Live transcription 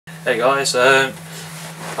Hey guys, I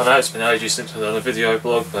know it's been ages since I've done a video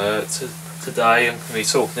blog, but today I'm going to be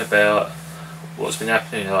talking about what's been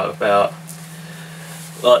happening, about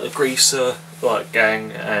the Greaser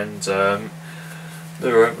gang and the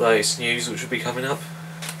latest news which will be coming up.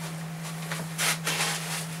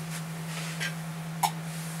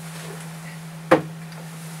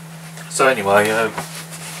 So anyway,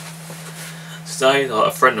 today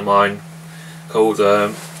a friend of mine called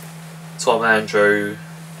Tom Andrew,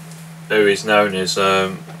 who is known as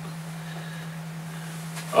Ask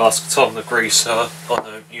Tom the Greaser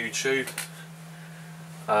on YouTube.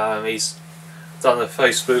 He's done a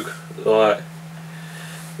Facebook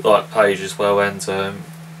like page as well, and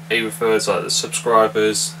he refers the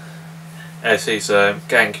subscribers as his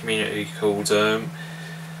gang community called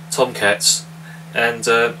Tomcats. And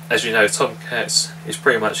as you know, Tomcats is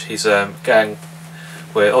pretty much his gang,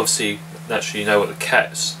 where obviously naturally you know what the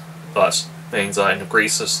cats means in the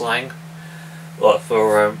Greaser slang,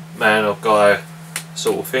 for man or guy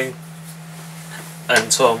sort of thing.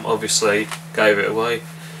 And Tom obviously gave it away,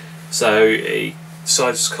 so he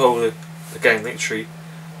decided to call the gang literally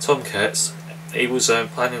Tomcats. He was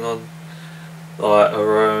planning on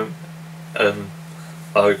a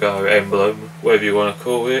logo, emblem, whatever you want to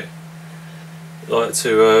call it,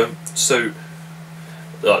 to suit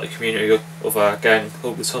the community of our gang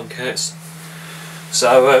called the Tomcats.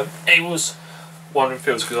 So he was wondering if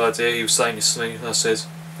it was a good idea. He was saying this to me, and I said,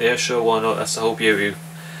 yeah, sure, why not? That's the whole beauty of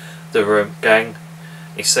the gang.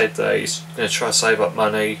 He said that he's going to try to save up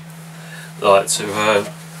money, to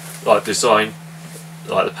design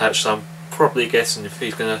the patch. So I'm probably guessing if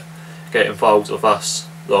he's going to get involved with us,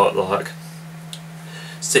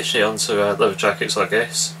 stitching it onto leather jackets, I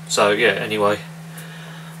guess. So yeah, anyway,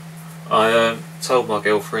 I told my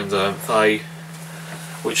girlfriend Faye,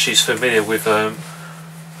 which she's familiar with,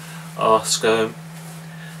 Ask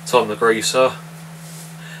Tom the Greaser,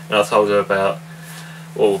 and I told her about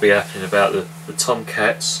what will be happening about the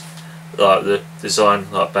Tomcats, the design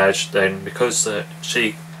badge. Then because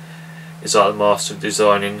she is the master of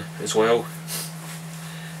designing as well,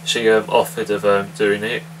 she offered of doing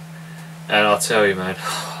it. And I'll tell you, man,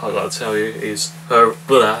 I gotta tell you,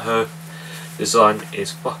 her design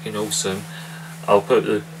is fucking awesome. I'll put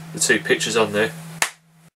the two pictures on there.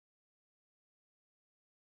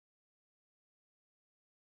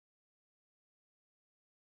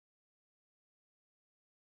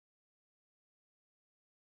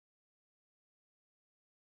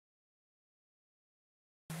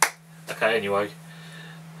 Okay, anyway,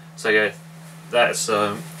 so yeah, that's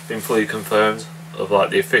been fully confirmed of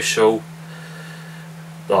the official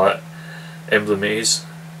emblem is.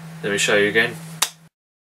 Let me show you again.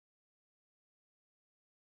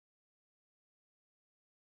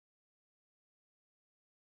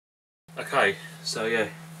 Okay, so yeah,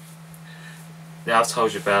 now I've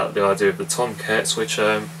told you about the idea of the Tomcats, which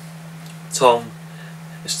Tom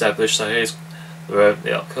established. So here's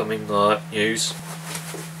the upcoming news.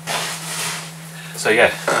 So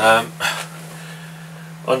yeah,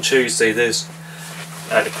 on Tuesday there's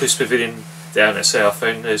at the Chris Pavilion down at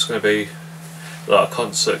Southend, there's going to be a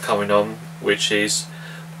concert coming on, which is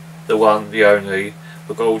the one, the only,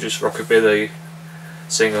 the gorgeous rockabilly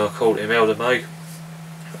singer called Imelda May.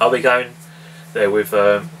 I'll be going there with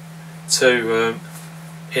two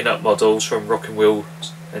pin-up models from Rockin'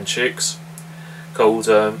 Wheels and Chicks called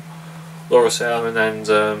Laura Salmon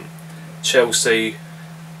and Chelsea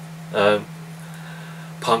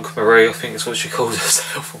Punk Marie, I think is what she called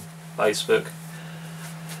herself on Facebook.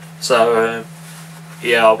 So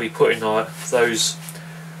yeah, I'll be putting those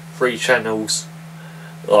 3 channels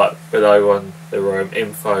below on the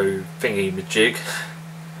info thingy majig.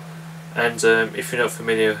 And if you're not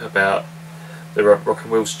familiar about the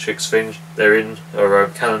Rockin' Wheels Chicks thing, they're in our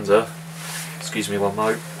calendar. Excuse me one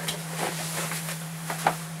moment.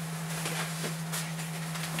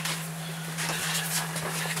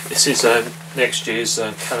 This is next year's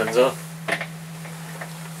calendar.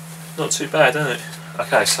 Not too bad, isn't it?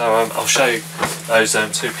 Okay, so I'll show you those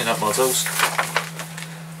 2 pin-up models.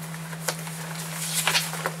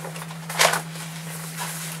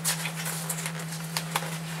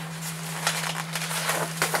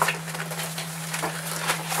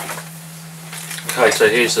 Okay, so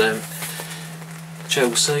here's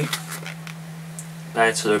Chelsea,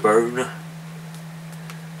 Bad to the Bone,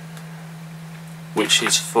 which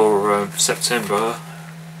is for September.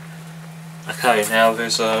 Okay, now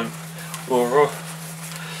there's Laura.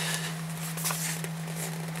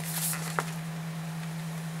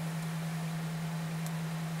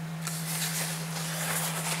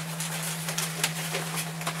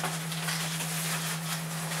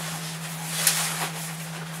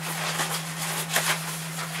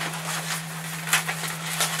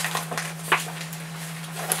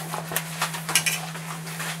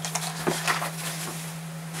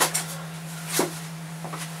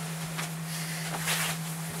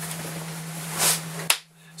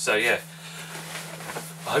 So yeah,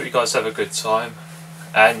 I hope you guys have a good time,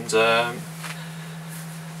 and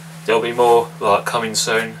there'll be more like coming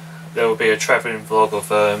soon. There will be a travelling vlog of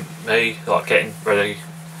me like getting ready,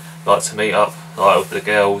 like to meet up like with the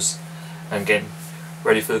girls and getting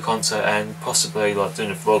ready for the concert, and possibly like doing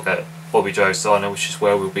a vlog at Bobby Joe's Diner, which is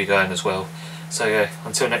where we'll be going as well. So yeah,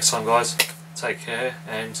 until next time guys, take care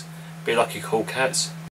and be lucky, cool cats.